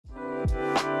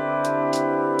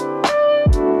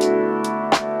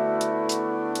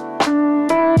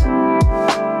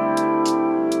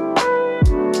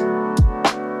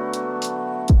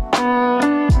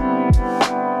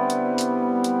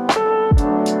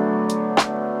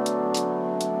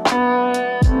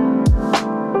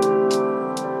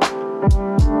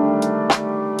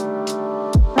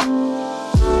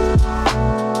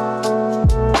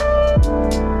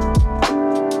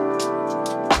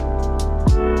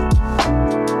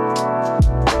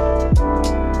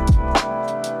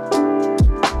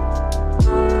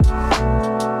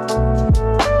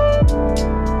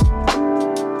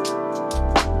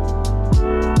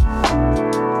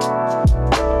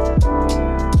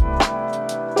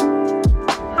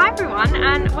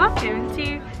welcome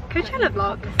to Coachella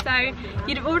vlog. So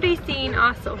you'd have already seen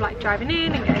us sort of like driving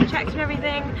in and getting checked and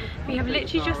everything. We have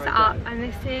literally just set up and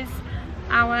this is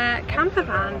our camper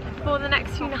van for the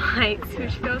next few nights,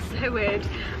 which feels so weird.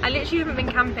 I literally haven't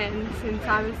been camping since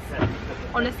I was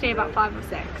honestly about 5 or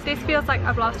 6. This feels like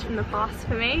a blast from the past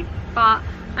for me, but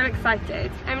I'm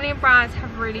excited. Emily and Brad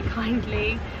have really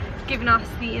kindly given us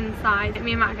the inside.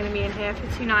 Me and Matt are going to be in here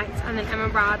for 2 nights, and then Emma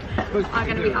and Brad are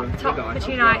going to be up top for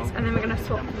 2 nights, and then we're going to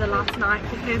swap for the last night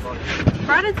because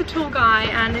Brad is a tall guy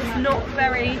and it's not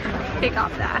very big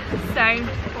up there.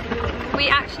 So we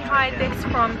actually hired this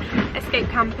from Escape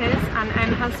Campers, and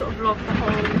Emma has sort of vlogged the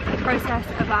whole process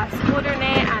of us ordering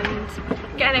it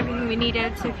and getting everything we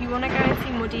needed. So if you want to go and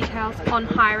see more details on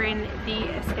hiring the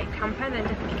Escape Camper, then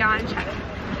definitely go and check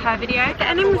her video.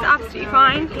 Getting in was absolutely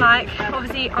fine. Like,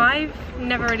 obviously I've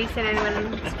never really seen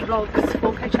anyone's vlogs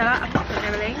for Coachella apart from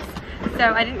Emily's,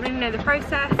 so I didn't really know the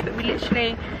process, but we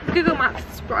literally, Google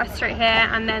Maps brought us straight here,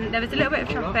 and then there was a little bit of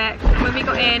traffic. When we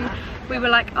got in, we were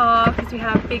like, oh, because we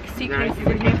have big suitcases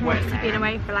in here from obviously being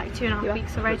away for like 2.5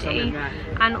 weeks already,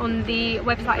 and on the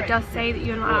website it does say that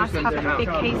you're not allowed to have like big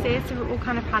cases, so we're all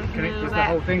kind of panicking a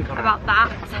little bit about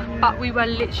that, but we were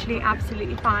literally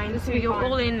absolutely fine. So we were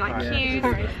all in like queues,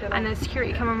 and then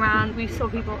security come around, we saw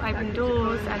people open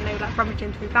doors and they were like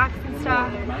rummaging through bags and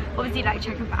stuff, obviously like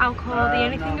checking for alcohol. The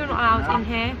only thing you're not allowed in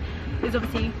here is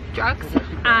obviously drugs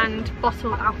and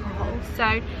bottled alcohol.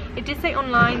 So it did say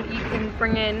online that you can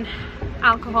bring in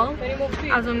alcohol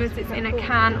as long as it's in a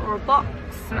can or a box,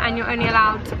 and you're only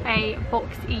allowed a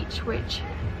box each, which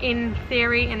in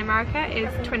theory in America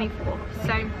is 24.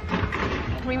 So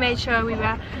we made sure we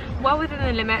were well within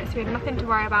the limits, we had nothing to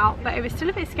worry about, but it was still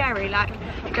a bit scary, like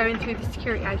going through the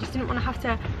security. I just didn't want to have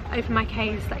to open my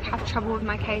case, like have trouble with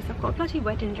my case. I've got a bloody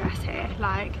wedding dress here,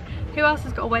 like who else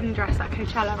has got a wedding dress at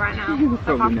Coachella right now?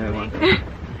 Probably no one.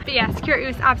 But yeah, security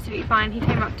was absolutely fine. He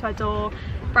came up to our door,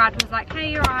 Brad was like,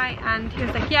 hey, you're right, and he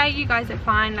was like, yeah, you guys are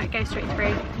fine, like go straight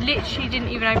through. Literally didn't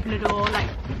even open the door, like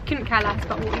couldn't care less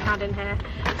about what we had in here.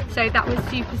 So that was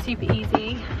super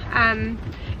easy.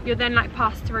 You'll then like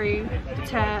pass through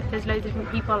to, there's loads of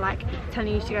different people like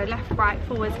telling you to go left, right,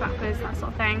 forwards, backwards, that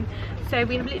sort of thing. So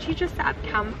we have literally just set up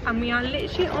camp, and we are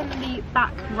literally on the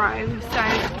back row. So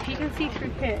if you can see through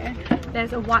here,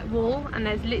 there's a white wall and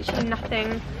there's literally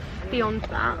nothing beyond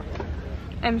that.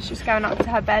 Em's just going up to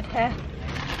her bed here.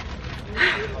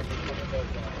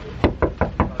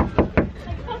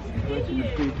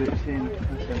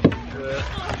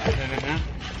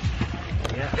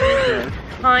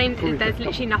 Behind, there's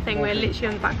literally nothing. We're literally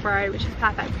on the back row, which is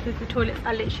perfect because the toilets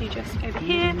are literally just over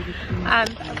here.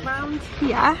 Around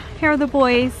here are the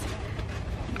boys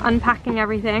unpacking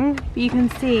everything. But you can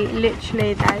see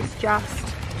literally there's just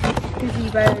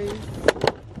gazebos,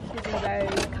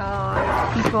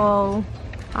 cars, people,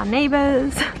 our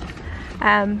neighbours.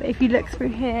 If you look through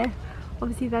here,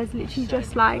 obviously there's literally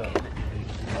just like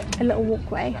a little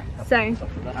walkway. So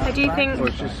I do think we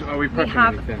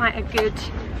have quite a good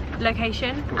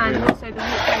location, and also the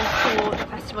walkway for the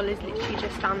festival is literally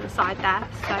just down the side there.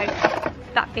 So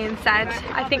that being said,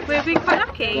 I think we've been quite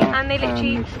lucky, and they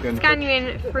literally scan you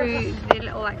in through the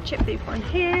little like chip that you've got in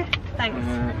here. Thanks.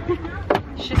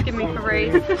 She's just giving me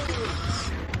Ferraris.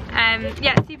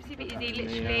 Yeah, super easy,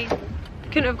 literally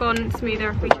couldn't have gone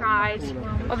smoother if we tried.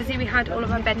 Obviously we had all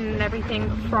of our bedding and everything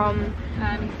from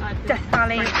Death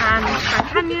Valley and Grand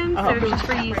Canyon, so we've just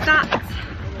reused that.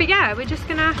 But yeah, we're just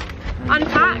gonna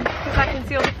unpack because I can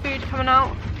see all the food coming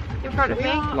out in front of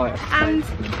me and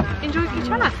enjoy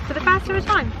Coachella for the first ever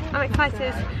time. I'm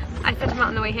excited. I said to Matt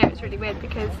on the way here, it was really weird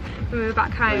because when we were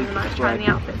back home and I was trying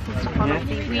the outfits and stuff on,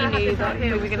 obviously we knew that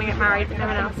we were going to get married but no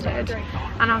one else did,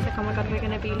 and I was like, oh my god, we're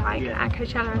going to be like at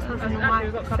Coachella as husband and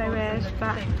wife. It's so weird.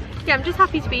 But yeah, I'm just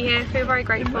happy to be here, feel very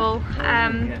grateful.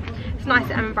 It's nice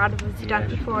that Emma and Brad have obviously done it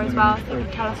before as well, so they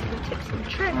can tell us all the tips and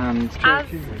tricks. As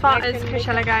far as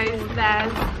Coachella goes,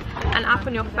 there's an app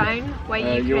on your phone where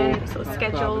you can sort of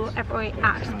schedule every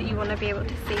act that you want to be able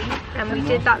to see, and we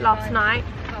did that last night.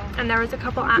 And there was a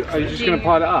couple acts Are you just going to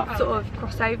pile it up? Sort of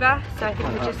crossover, so I think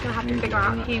we're just going to have to figure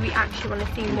out who we actually want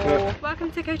to see more. Welcome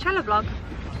to Coachella vlog.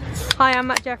 Hi, I'm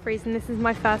Matt Jefferies and this is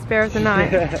my first beer of the night.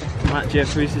 Matt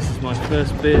Jefferies, this is my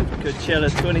first beer for Coachella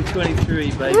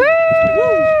 2023, baby.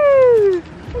 Woo!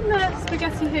 Isn't that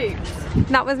spaghetti hoops?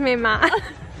 That was me and Matt.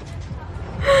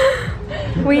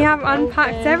 We have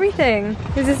unpacked everything.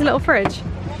 Is this a little fridge?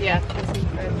 Yeah, it's in the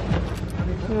fridge.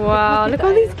 Wow, look at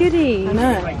all these goodies. I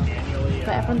know.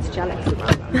 But everyone's jealous.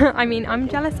 I mean, I'm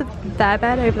jealous of their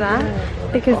bed over there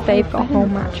because they've got a whole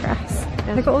mattress.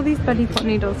 Look at all these bloody pot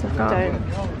noodles we've got.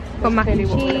 We've got mac and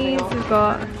cheese, we've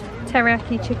got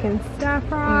teriyaki chicken stir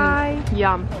fry.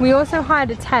 Yum. We also hired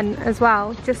a tent as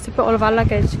well, just to put all of our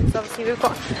luggage, because obviously we've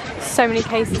got so many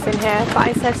cases in here. But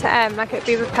I said to Em, like, it'd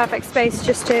be the perfect space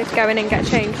just to go in and get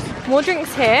changed. More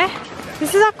drinks here.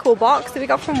 This is our cool box that we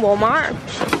got from Walmart.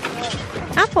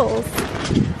 Apples.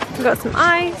 We've got some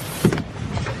ice.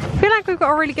 I feel like we've got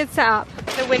a really good setup.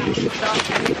 The wind can start.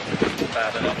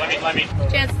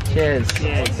 Cheers. Cheers.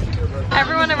 Cheers.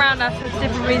 Everyone around us has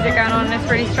different music going on and it's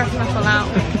really stressing us all out.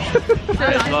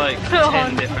 There's like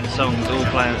 10 different songs all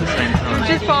playing at the same time.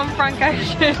 Just put on Frank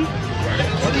Ocean.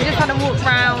 We just had to walk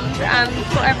around and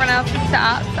sort everyone else's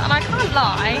setups, and I can't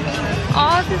lie,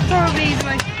 ours is probably the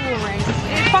most boring.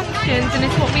 It functions and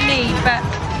it's what we need, but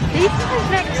these guys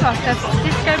next to us, they've got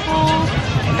disco balls,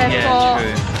 they've got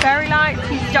fairy lights,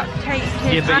 he's duct taped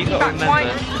his anti-back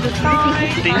wipes to the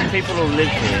side. These people all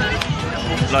live here.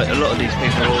 Like, a lot of these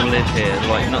people all live here,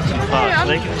 like, not too far, so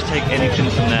they can just take anything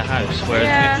from their house,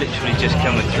 whereas we've literally just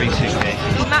come with 3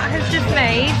 suitcases. Matt has just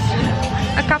made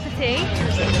a cup of tea,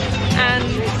 and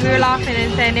we were laughing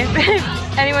and saying if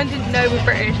anyone didn't know we're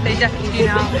British, they definitely do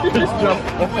now.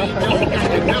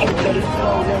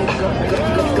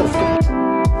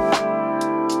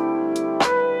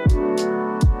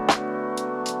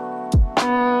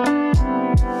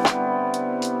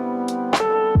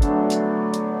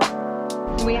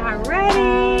 We are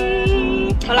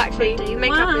ready. Well, actually,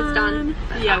 makeup is done.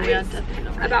 Yeah, we are definitely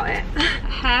not ready. About it.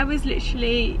 Hair was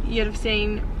literally, you'd have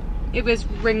seen, it was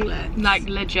ringlets. Like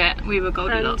legit, we were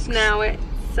Goldilocks. And now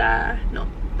it's not,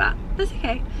 but that's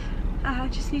okay. I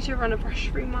just need to run a brush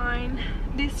through mine.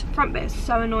 This front bit is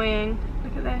so annoying.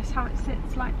 Look at this, how it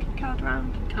sits like curled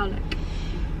around. Garlic.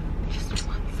 Just on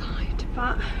one side.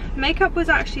 But makeup was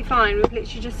actually fine. We've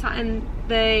literally just sat in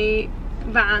the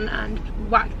van and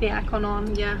whacked the aircon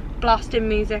on. Yeah. Blasting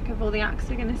music of all the acts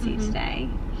we're going to see today.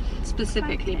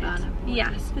 Specifically Burna Boy.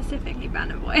 Yeah, specifically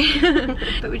Burna Boy.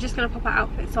 But we're just going to pop our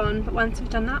outfits on. But once we've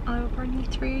done that, I will bring you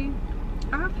through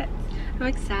our outfits. I'm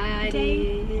excited.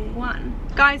 Day 1.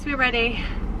 Guys, we're ready.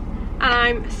 And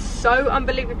I'm so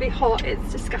unbelievably hot,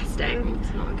 it's disgusting.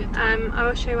 It's not a good time. I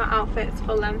will show you our outfits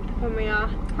full length when we are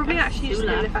probably actually just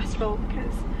in the festival,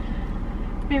 because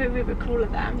maybe we were cooler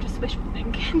there. I'm just wishful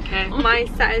thinking. Okay. My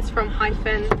set is from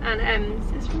Hyphen and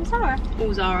M's is from Zara.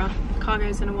 All Zara.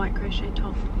 Cargo's in a white crochet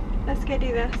top. Let's go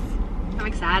do this. I'm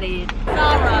excited.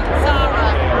 Zara,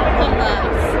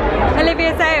 Converse.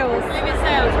 Olivia Sales. Olivia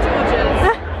Sales,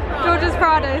 George's. George's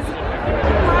Pradas.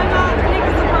 Primark,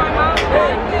 Nick's a Primark.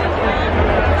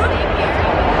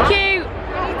 Cute.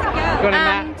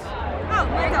 And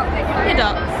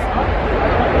Hidots.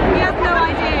 we have no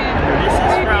idea. This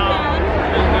is from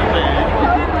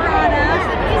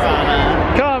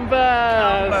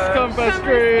Converse! Converse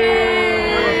Crew!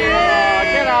 Oh,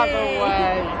 get out of the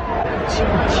way!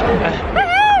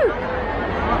 Woohoo!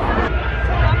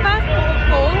 Our first port of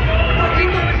call, we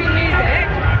thought would be music.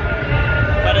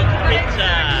 But it's pizza!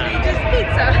 Actually just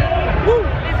pizza. Woo!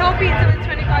 This whole pizza was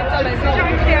 $25, which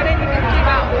actually I don't think is too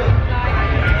bad.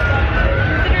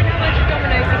 Considering how much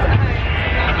Domino's is at home.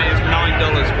 I mean, it's $9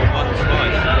 for one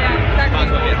slice. Yeah, exactly. Might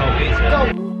as well get a whole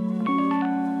pizza.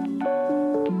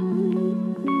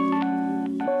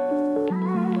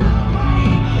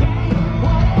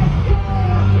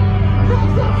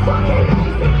 Fucking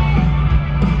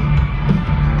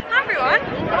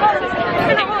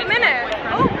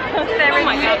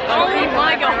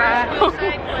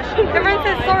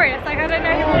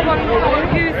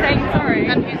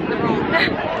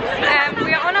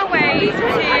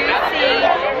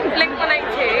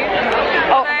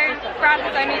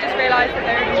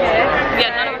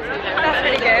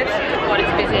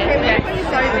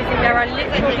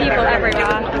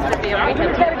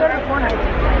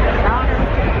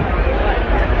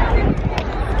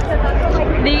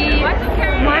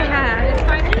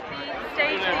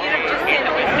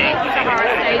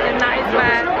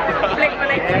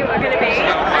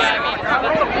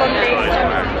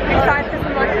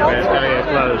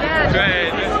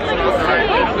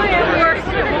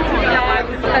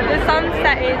The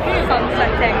sunset is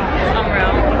sunsetting.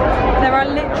 Unreal. There are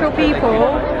literal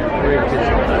people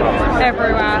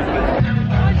everywhere.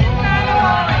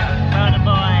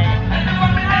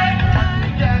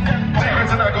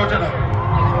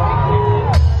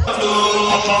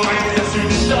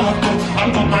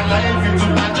 I'm on my life into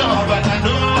my job, but I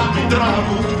know I'll be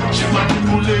trouble. She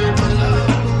manipulate my love.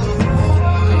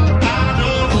 I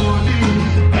know only,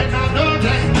 and I know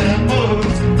that them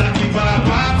both. That if I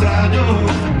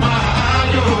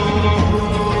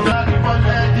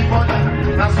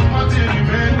that's what you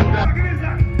remain.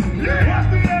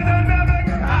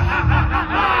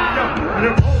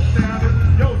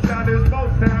 Yo, sound is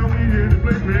both sound. We here to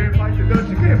play, man. Fight the gun.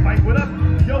 You can't fight with us.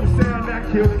 Yo, sound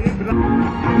that kills it.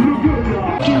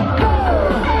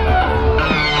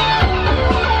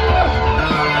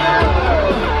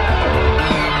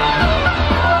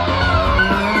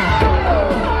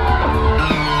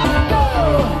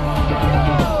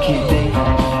 Can't think,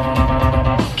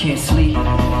 can't sleep,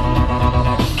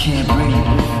 can't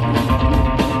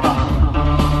breathe.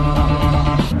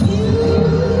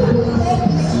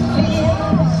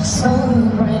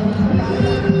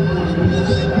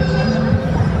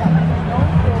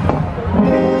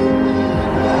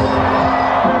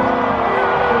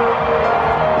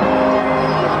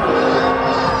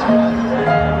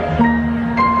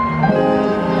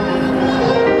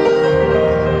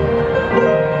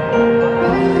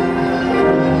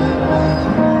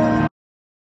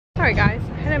 Sorry guys,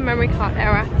 I had a memory card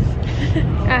error.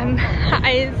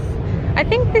 I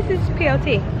think this is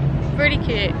PLT. Really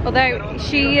cute. Although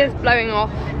she is blowing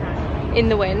off in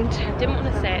the wind. Didn't want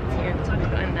to say it to you until I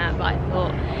got in there, but I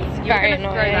thought you're very going to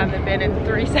throw annoying. down the bin in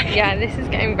 3 seconds. Yeah, this is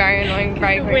getting very annoying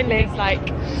very The quickly. wind is like,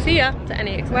 see ya to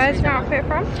any accessories. Where's your outfit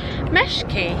from?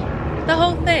 Meshki. The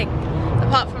whole thing.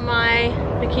 Apart from my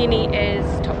bikini is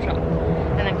Topshop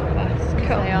and then Converse.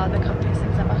 Cool. They are the comfiest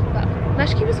things ever. But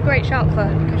Meshki was a great shout for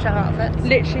Coachella outfits.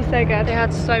 Literally so good. They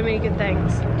had so many good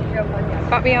things.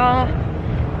 But we are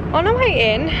on our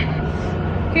way in.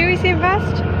 Who are we seeing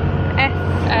first? 070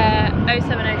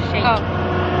 Shake. Oh,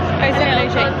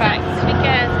 070 Shake first.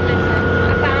 Because listen,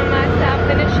 I found myself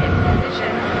in a shit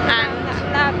position. And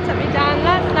that took me down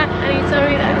last night. And you told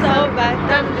me that was all by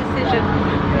dumb decision.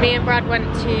 me and Brad went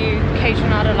to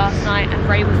Coachella last night and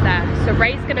Ray was there. So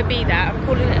Ray's gonna be there. I'm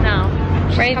calling it now.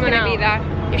 She's Ray's coming gonna out. be there.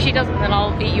 If she doesn't, then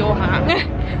I'll eat your hat.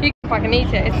 You can fucking eat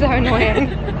it, it's so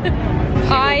annoying.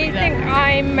 I think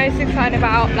I'm most excited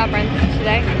about Labyrinth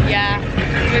today. Yeah.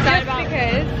 Just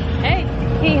because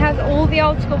he has all the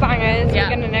old school bangers. Yeah.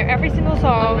 You're gonna know every single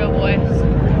song. Real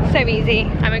voice. So easy.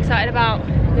 I'm excited about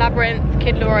Labyrinth,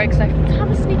 Kid Laroi, because I have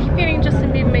a sneaky feeling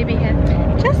Justin Bieber may be here.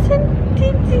 Justin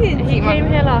did He came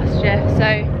here last year,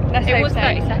 so Let's it hope was so.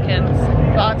 30 seconds.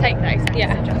 But I'll take 30 seconds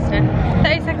Yeah. of Justin.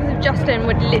 30 seconds of Justin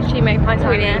would literally make my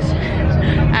time here.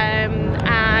 And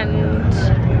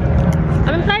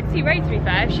I'm excited to see Ray, to be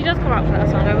fair. If she does come out for that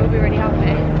song, I will be really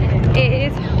happy.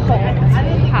 It is hot,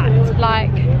 packed,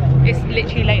 like It's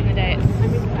literally late in the day.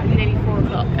 It's nearly 4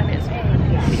 o'clock and it's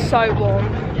so warm.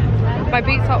 My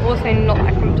boots are also not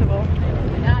that comfortable,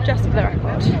 just for the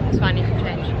record. It's fine, you can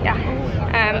change.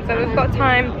 Yeah, but we've got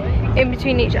time in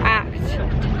between each act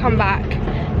to come back.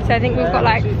 So I think we've got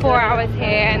like 4 hours here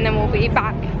and then we'll be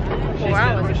back. 4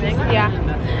 hours, I think. Yeah,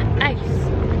 Nice.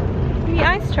 the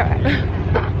ice trip.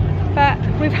 But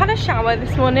we've had a shower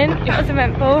this morning. It was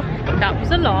eventful. That was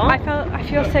a lot. I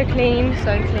feel so clean.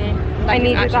 So clean. I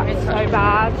needed that so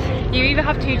bad. You either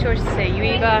have 2 choices here. You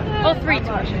either, or 3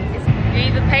 choices. You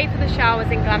either pay for the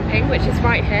showers in glamping, which is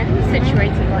right here,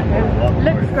 situated right here.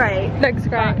 Looks great. Looks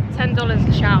great. But $10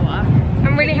 a shower.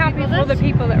 I'm really happy for all the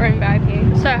people that are in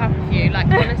VIP. So happy for you. Like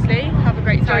honestly, have a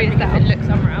great time because it looks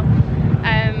unreal.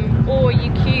 Or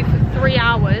you queue for 3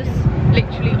 hours,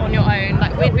 literally on your own.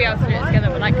 Like we'd be able to do it together,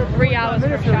 but like 3 hours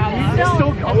for a shower. There's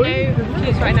no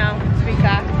queues right now, to be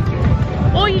fair.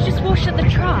 Or you just wash at the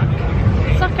truck.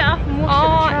 Suck it up and wash at the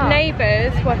Our truck.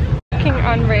 neighbours were fucking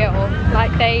unreal.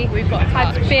 Like they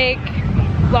had big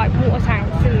like water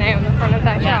tanks in there on the front of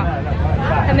their shop.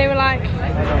 And they were like,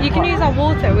 you can use our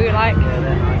water. We were like,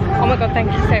 oh my god,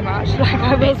 thank you so much. Like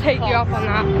I will take you up on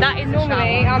that. That is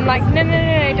normally I'm like, no,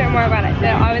 don't worry about it.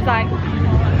 But I was like,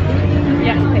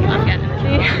 yes please. I'm getting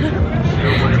it.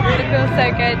 It feels so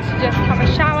good to just have a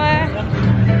shower.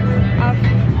 I've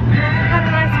had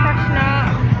a nice freshen up.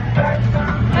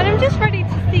 And I'm just ready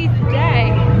to see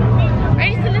today.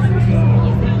 Ready to listen to some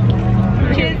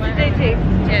music. Cheers to day 2.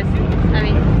 Cheers. Love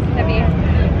you. Love you.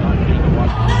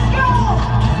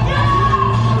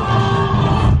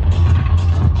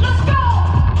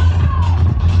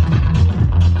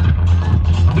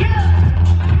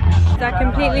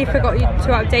 completely forgot to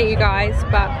update you guys,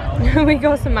 but we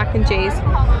got some mac and cheese.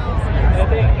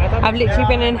 I've literally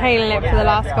been inhaling it for the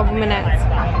last couple minutes.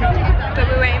 But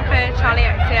we're waiting for Charlie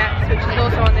XCX, which is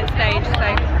also on this stage, so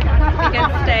we can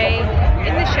stay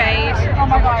in the shade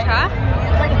and watch her.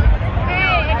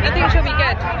 I think she'll be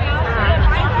good. I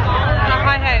have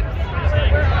high hopes.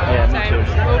 Yeah, me too.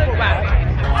 So we'll put back.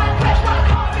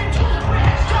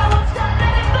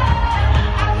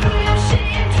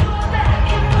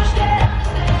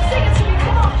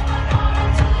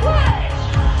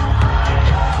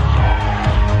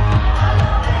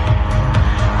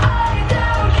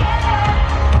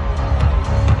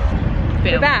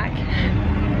 We're back.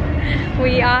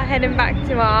 We are heading back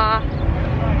to our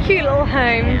cute little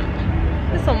home.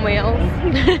 It's on wheels.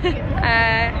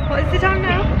 What is the time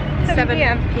now? 7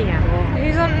 PM.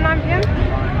 Who's on 9 PM?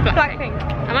 Blackpink.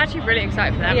 I'm actually really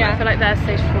excited for them. Yeah. I feel like their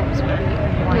stage performance will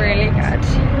be Really good.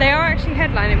 They are actually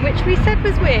headlining, which we said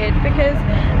was weird because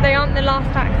they aren't the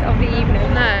last act of the evening.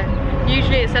 No.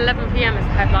 Usually it's 11 PM as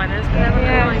the headliners, but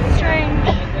they're Yeah, it's strange.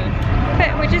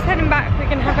 But we're just heading back. We're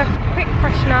gonna have a quick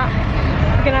freshen up.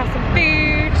 We're gonna have some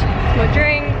food, some more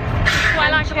drinks. What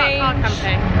I like about car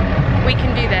camping, we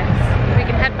can do this. We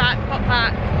can head back, pop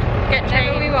back, get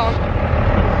changed. Whatever we want.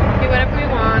 Do whatever we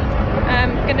want.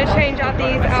 Gonna change out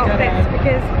these outfits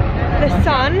because the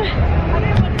sun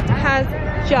has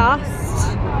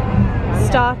just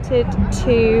started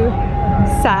to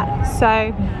set. So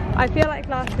I feel like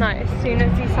last night, as soon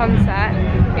as the sun set,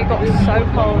 it got so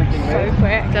cold so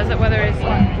quick. Desert weather is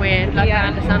like weird. Like Yeah. I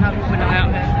understand how people die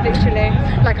out there. Literally.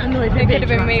 Like I'm not even It being could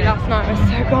have been me dramatic. last night. It was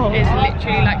so cold. It's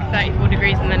literally like 34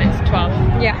 degrees and then it's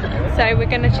 12. Yeah, so we're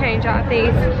going to change out of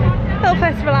these little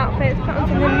festival outfits, put on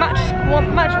something much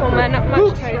warmer, not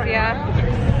much cozier.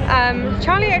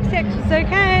 Charlie XCX was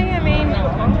okay. I mean,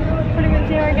 Hollywood's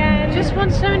here again. Just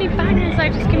want so many bangers,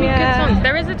 like just give me Yeah. good songs.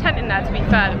 There is a tent in there, to be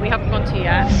fair, that we haven't gone to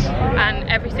yet, and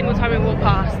every single time we walk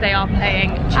past they are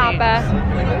playing tunes,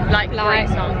 like great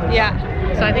songs. Yeah.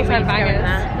 So I think we need Some to go in bangers.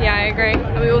 there. Yeah, I agree.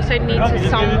 And we also need to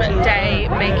someday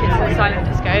make it to the silent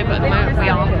disco, but at the moment we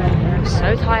are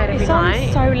so tired every It's on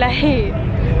night. so late.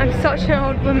 I'm such an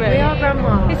old woman. We are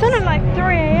grandmas. It's on at like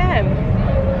 3 AM.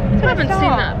 I haven't seen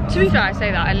that. To be fair, I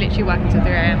say that, I literally work until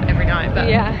 3 AM every night, but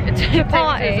Yeah. it's To a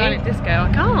party. silent disco,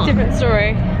 I can't. Different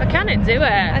story. I cannot do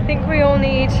I it. think we all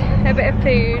need a bit of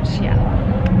food. Yeah.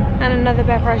 And another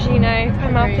beverage, you know.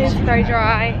 My mouth is very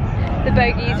dry. The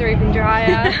bogies are even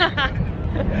drier.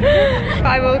 But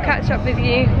I will catch up with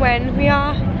you when we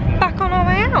are back on our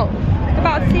way out.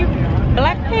 About to see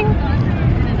Blackpink.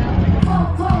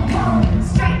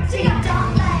 Straight to your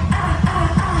dome like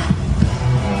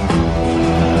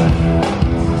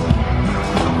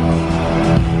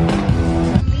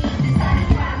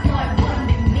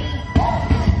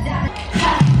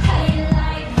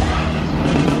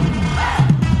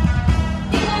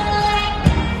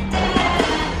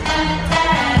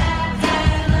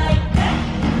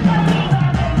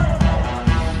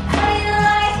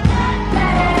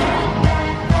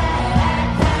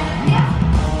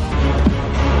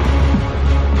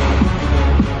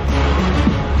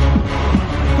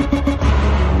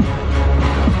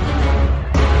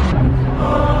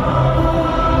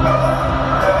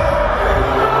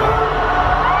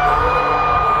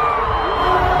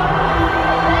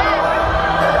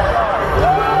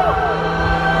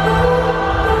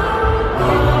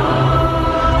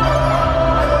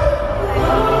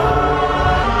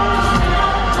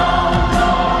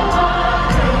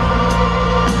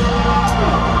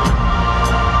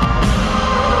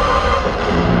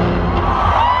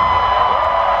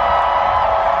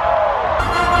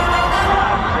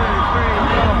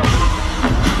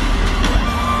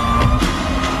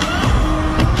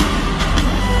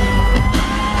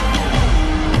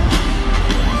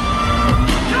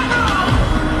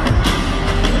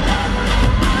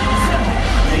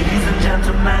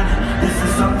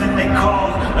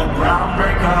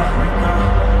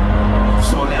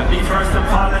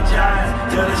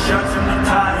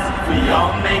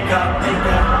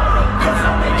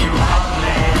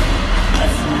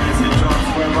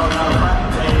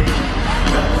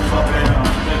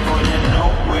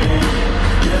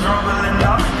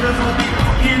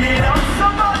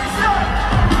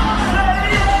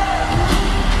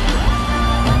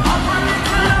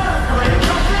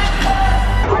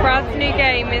Brad's new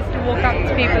game is to walk up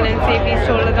to people and see if he's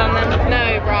taller than them.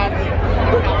 No, Brad.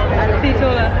 Is he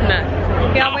taller?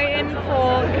 No. We are waiting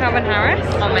for Calvin Harris.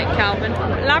 I'll make Calvin.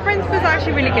 Labyrinth was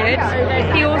actually really good.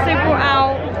 He also brought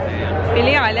out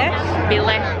Billie Eilish.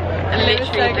 Billy. And It was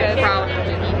so literally good. the crowd.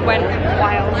 went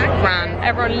wild. Ran.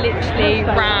 Everyone literally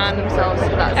ran. Themselves to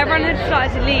that Everyone had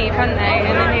started to leave, hadn't they?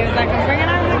 And then he was like, I'm bringing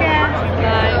out the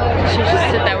guests. She just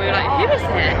stood there, we were like, who is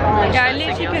here? Yeah, I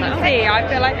literally couldn't see. I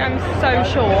feel like I'm so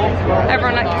short.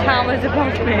 Everyone like towers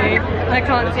above me. I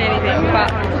can't see anything,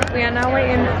 but we are now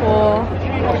waiting for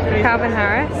Calvin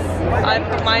Harris. I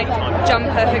put my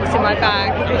jumper fixed in my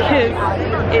bag because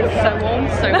it's so warm.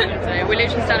 So warm today. We're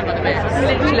literally standing by the bits.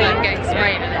 Literally. Like getting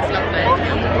sprayed and it's lovely.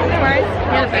 Right?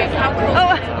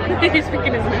 Oh, He's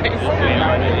picking his nose.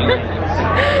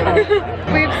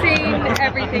 we've seen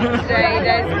everything today.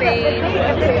 There's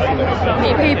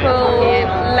been people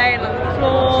laying on the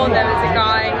floor. There was a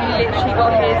guy who literally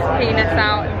got his penis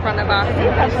out in front of us.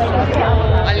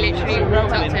 I literally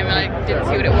walked up to him and I didn't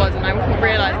see what it was and I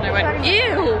realised and I went,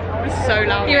 ew! It was so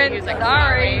loud. He went, was like,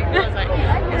 sorry. I was like,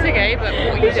 it's okay, but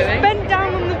what are you doing? Bent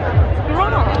down on the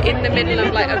ground. In the middle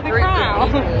of like a group of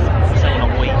people.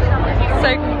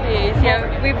 So confused. Yeah,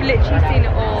 we've literally seen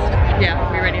it all. Yeah,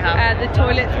 we really have. The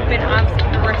toilets have been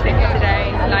absolutely horrific today.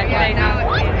 Like they have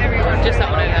Just that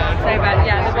one over there. so bad.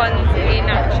 Yeah, the ones in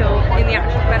the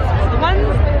actual festival. The ones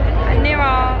near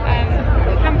our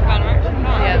camper van are actually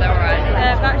fine. Yeah, they're alright.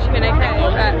 They've actually been okay,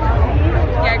 but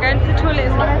yeah, going to the toilet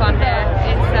is not fun here.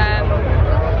 It's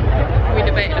We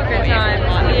debated on good what times.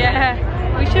 even Yeah,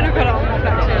 we should have got it on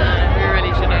reflection. we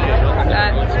really should have.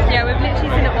 Yeah, we've literally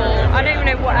seen it all. I don't even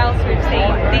know what else we've seen.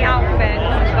 The outfits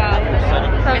as well.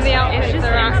 Some of the outfits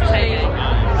are actually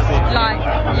like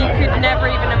you could never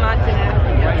even imagine it.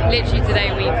 Literally today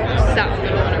we sat on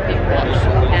the lawn and people watched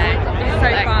all day. It's so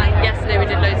like, fun. Yesterday we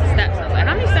did loads of steps. I was like,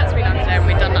 how many steps have we done today? And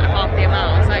we've done like half the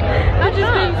amount. I was like, I've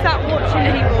just been sat watching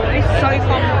people. It's so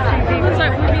fun watching people. It's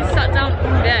like we've been sat down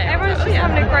all day. Everyone's just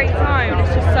having a great time.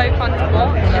 It's just so fun to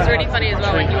watch. It's really funny as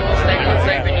well when you're staying on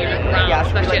sober and you look around,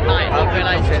 especially at night, and you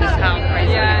realise just how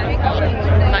crazy Yeah.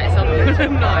 that is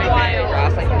something no idea.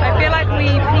 I feel like we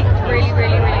peaked really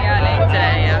early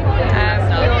Today, yeah.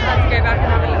 We all had to go back and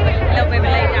have a little bit of a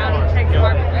lay down and take some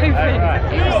ibuprofen.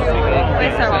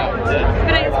 We're so old. If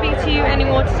I don't speak to you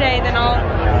anymore today, then I'll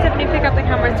definitely pick up the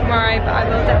camera tomorrow, but I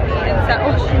will definitely insert.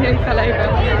 Oh, she nearly fell over.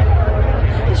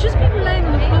 It's just people laying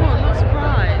on the floor, I'm not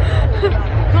surprised.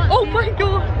 Oh my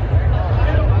god!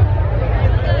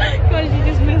 Guys, you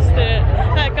just missed it.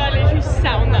 That guy literally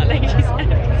sat on that lady's head.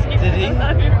 Did he?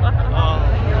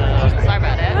 Sorry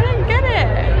about it. I don't get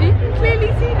it. You can clearly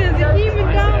see there's a human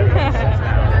down there.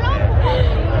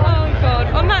 Oh god.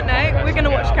 On that note, we're gonna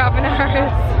watch Calvin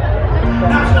Harris.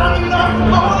 That's not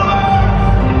enough.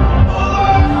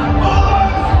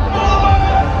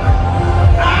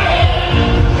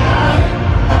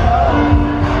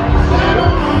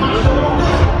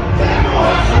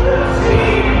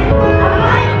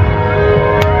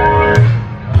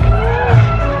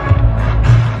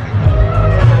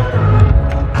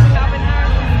 Calvin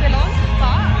Harris is still on,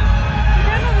 but we're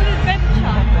going on an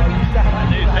adventure. Going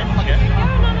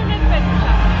on an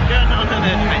adventure. Going on an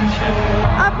adventure.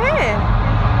 Up here.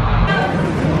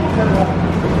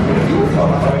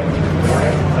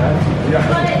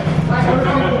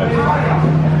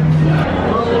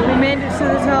 We made it to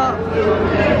the top.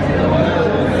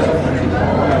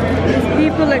 These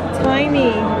people look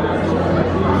tiny.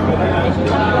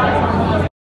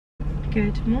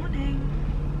 Good morning.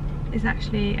 It's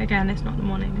actually, again, it's not the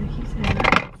morning, I keep saying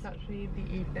that. It's actually the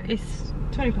evening. It's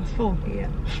 4:20. Yeah.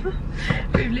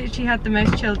 We've literally had the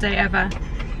most chill day ever.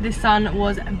 The sun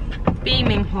was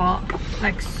beaming hot,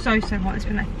 like so hot. It's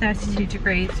been like 32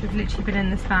 degrees. We've literally been in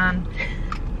this fan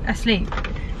asleep.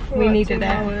 We needed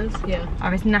it. Yeah. I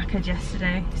was knackered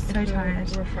yesterday, so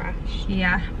tired. Refreshed.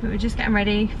 Yeah, but we're just getting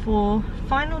ready for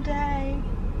final day.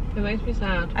 It makes me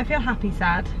sad. I feel happy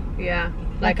sad. Yeah.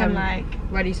 Like I'm like,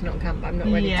 ready to not camp, but I'm not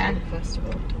ready Yeah. to do the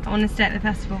festival. I want to stay at the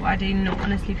festival, but I do not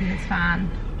want to sleep in this fan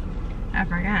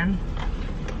ever again.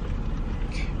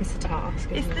 It's a task,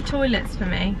 It's isn't the it? toilets for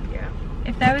me. Yeah.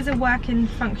 If there was a working,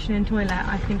 functioning toilet,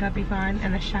 I think I'd be fine,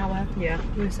 and a shower. Yeah.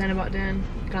 We were saying about doing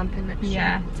glamping next year.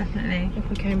 Yeah, definitely. If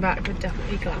we came back, we'd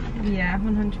definitely glamp. Yeah,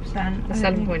 100%. The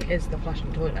selling point is the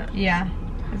flushing toilet. Yeah,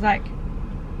 it's like,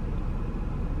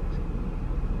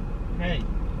 Hey,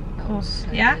 of course.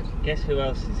 So Yeah? good. guess who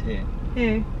else is here?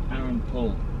 Who? Aaron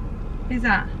Paul. Who's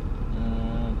that?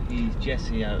 He's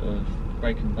Jesse out of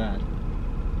Breaking Bad.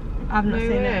 I've not No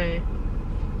seen it. way.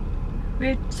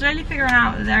 We're slowly figuring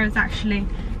out that there is actually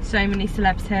so many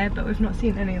celebs here, but we've not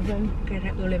seen any of them. Get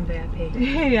it all in VIP.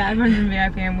 Yeah, everyone's in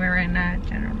VIP and we're in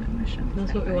general admission.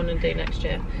 That's what we want to do next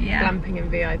year. Yeah. Glamping in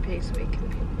VIP so we can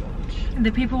watch.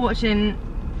 The people watching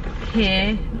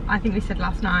here, I think we said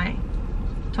last night,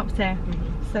 top tier.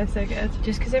 So good.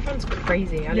 Just because everyone's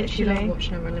crazy. I literally love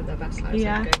watching everyone live their best lives.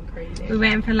 Yeah. Going crazy. We were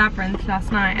waiting for Labyrinth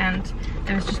last night and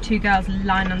there was just 2 girls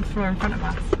lying on the floor in front of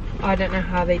us. I don't know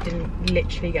how they didn't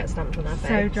literally get stamped on their face.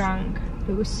 So drunk.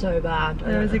 It was so bad.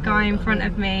 There was a guy in front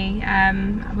of me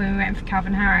when we were waiting for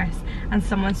Calvin Harris and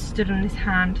someone stood on his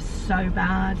hand so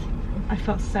bad. I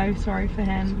felt so sorry for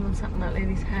him. Someone sat on that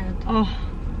lady's head. Oh,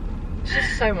 it's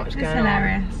just so much going on. It's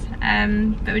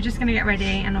hilarious. But we're just gonna get ready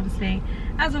and obviously,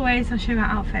 as always, I'll show you our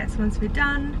outfits once we're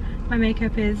done. My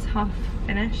makeup is half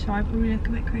finished, so I probably look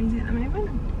a bit crazy at the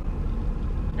moment.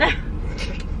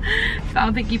 But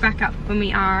I'll pick you back up when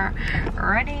we are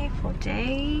ready for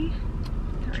day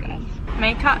 3.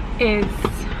 Makeup is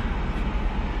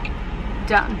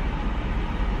done.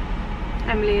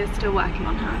 Emily is still working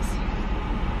on hers.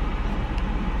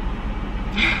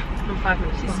 I'm 5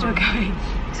 minutes. She's still going.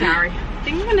 Sorry. I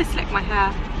think I'm gonna slick my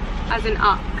hair, as in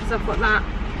up, because I've got that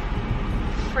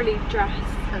frilly dress.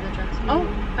 Feather dress. Oh,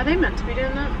 are they meant to be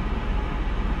doing that?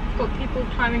 Got people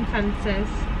climbing fences.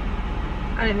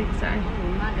 I don't think so. Oh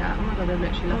my god, they've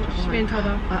literally left it She's being told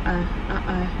off.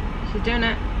 She's doing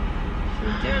it.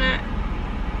 She's doing it.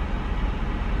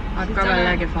 I'd She's grab done her it.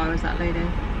 leg if I was that lady.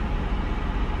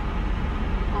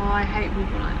 Oh, I hate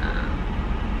people like that.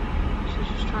 She's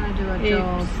just trying to do her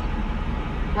job.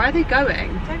 Where are they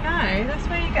going? I don't know. That's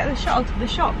where you get the shot of the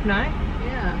shop, no?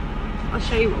 Yeah. I'll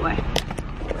show you what way.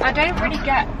 I don't really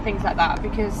get things like that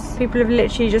because People have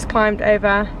literally just climbed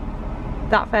over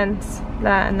that fence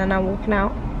there and then are walking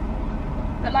out.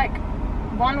 but like,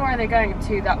 one, where are they going? And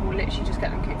 2, that will literally just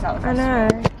get them kicked out of the I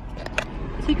festival.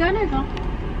 know. Is he going over?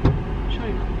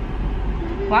 Surely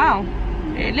not. Wow.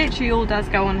 It literally all does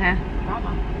go on here.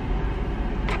 Drama.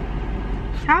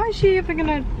 How is she ever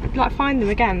gonna like find them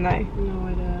again though? No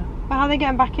idea. But how are they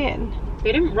getting back in?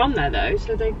 They didn't run there though,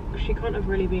 so she can't have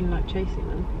really been like chasing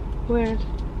them. Weird.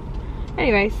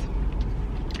 Anyways,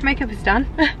 makeup is done.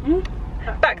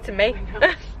 Back to me.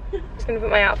 Just gonna put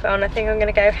my outfit on. I think I'm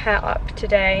gonna go hair up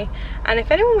today. And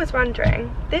if anyone was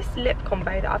wondering, this lip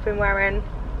combo that I've been wearing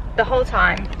the whole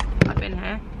time I've been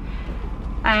here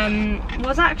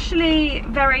was actually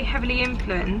very heavily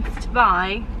influenced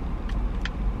by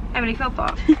Emily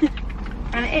Philpott.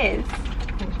 And it is.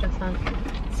 It's just that.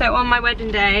 So on my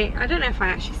wedding day, I don't know if I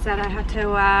actually said I had to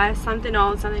wear something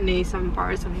old, something new, something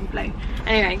borrowed, something blue.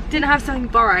 Anyway, didn't have something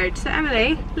borrowed. So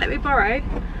Emily let me borrow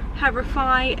her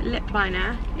Refy lip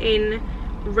liner in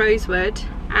Rosewood.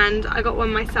 And I got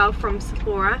one myself from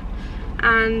Sephora.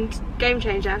 And game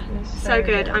changer. So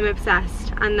good, I'm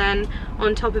obsessed. And then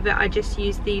on top of it, I just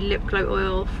used the lip glow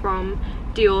oil from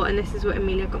Dior. And this is what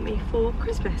Amelia got me for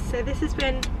Christmas. So this has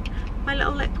been my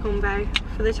little lip combo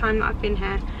for the time that I've been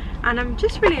here. And I'm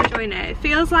just really enjoying it. It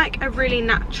feels like a really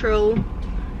natural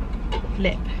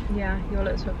lip. Yeah, your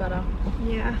lips were better.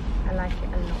 Yeah. I like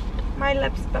it a lot. My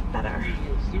lips but better.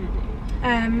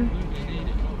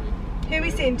 Who are we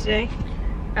seeing today?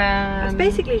 It's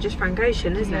basically just Frank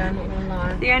Ocean, isn't Yeah, it? I'm not gonna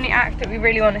lie. The only act that we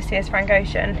really want to see is Frank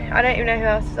Ocean. I don't even know who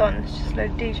else is on. It's just a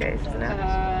load of DJs, isn't it?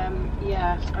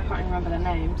 Yeah, I can't remember their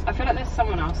names. I feel like there's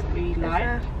someone else that we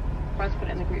like. Try to put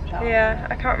it in the group chat. Yeah,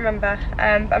 I can't remember. But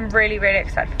I'm really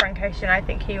excited for Frank Ocean. I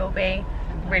think he will be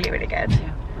really good.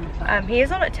 Yeah, I'm excited. He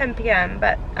is on at 10 PM,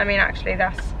 but I mean actually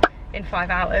that's in 5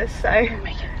 hours, so We'll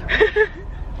make it through.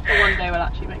 For one day we'll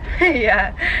actually make it.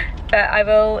 yeah. But I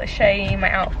will show you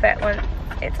my outfit once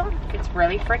it's on. It's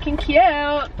really freaking cute.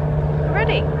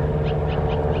 Ready?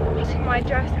 My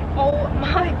dress. Oh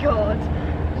my god.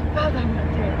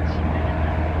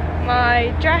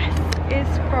 My dress is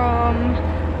from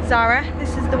Zara.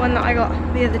 This is the one that I got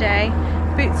the other day.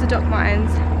 Boots are Doc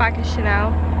Martens, bag is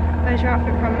Chanel. Where's your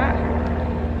outfit from, Matt?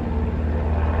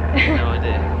 No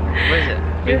idea. Where is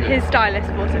it? His stylist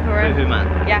bought it for him. Boohoo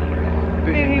Man. Yeah.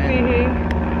 Boohoo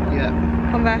Boohoo. Yeah.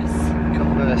 Converse.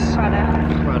 Converse. Prada.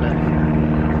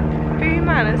 Boohoo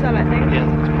Man as well, I think. Yeah,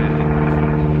 that's Boohoo.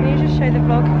 Can you just show the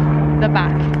vlog? The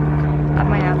back of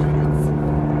my outfits.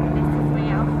 This is my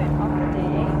outfit of the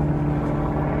day.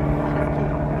 She's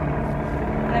cute.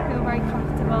 And I feel very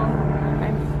comfortable.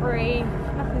 I'm free.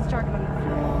 Nothing's dragging on the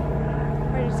floor.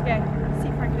 Ready to go.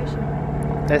 See Frank Ocean.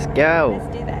 Let's go.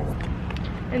 Let's do this.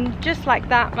 And just like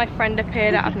that, my friend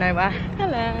appeared out of nowhere.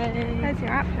 Hello. Where's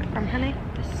your outfit from, honey?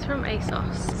 This is from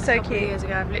ASOS. So a couple cute. of years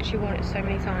ago. I've literally worn it so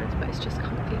many times, but it's just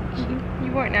comfy.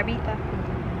 You wore it in Ibiza.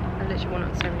 I've literally worn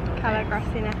it so many times. Cala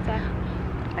Gracinetta.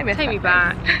 I miss Take that me place.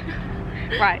 back.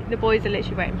 Right, the boys are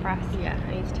literally waiting for us. Yeah,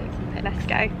 I need to take some pics. Let's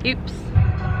go. Oops.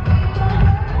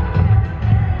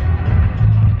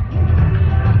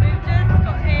 We've just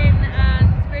got in and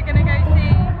we're gonna go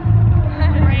see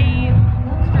Rain.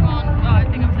 Oh, I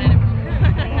think I'm saying it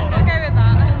wrong. I'll go with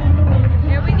that.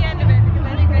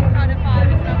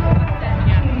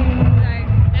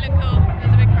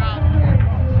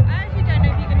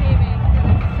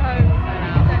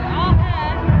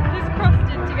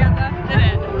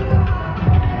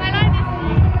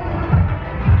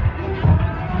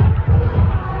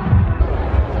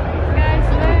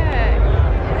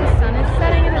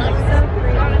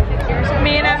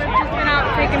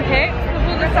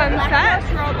 sunset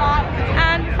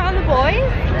and we found the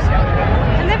boys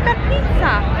and they've got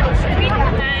pizza.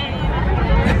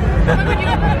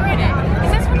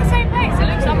 Is this from the same place? It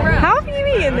looks unreal. How have you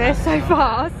eaten this so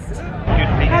fast?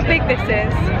 How big this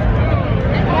is?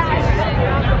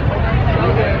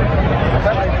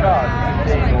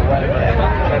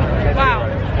 Wow.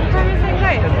 From the same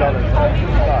place.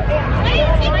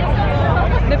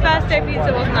 The first day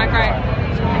pizza wasn't that great.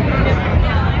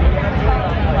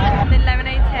 The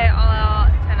lemonades here are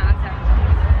 10 out of 10.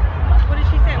 What did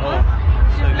she say it was?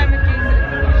 Just lemon juice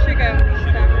and sugar.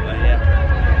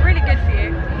 Really good for you.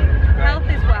 Health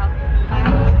is wealth.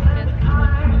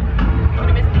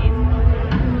 Gonna miss these.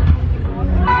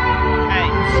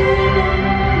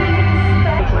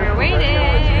 We're waiting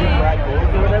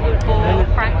for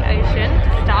Frank Ocean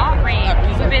to start.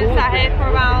 We've been sat here for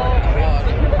about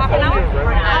half an hour?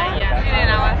 Yeah, nearly an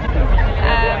hour.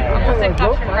 I'm also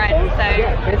flushing red, so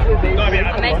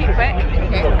I'll make it quick.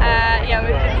 Yeah,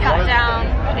 we've been sat down.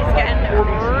 It's getting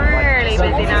really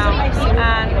busy now,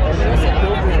 and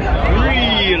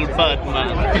Real bad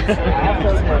man.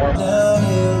 Down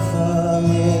here from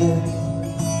here,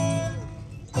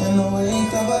 in the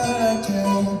wake of a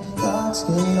hurricane, dark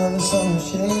skin of a summer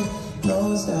shade,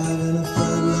 nose dive in a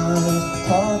floodline,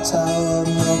 tall tower,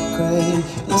 milk crate.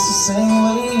 It's the same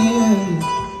way you.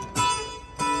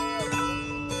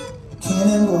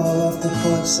 Cannonball off the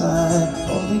porch side,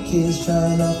 older kids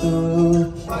trying off the roof.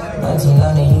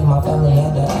 1990, my family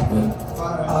had to act with.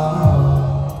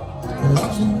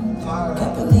 Legend.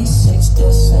 Got at least 6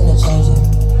 discs and a change it.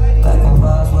 Back when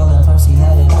Roswell and Percy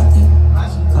had it.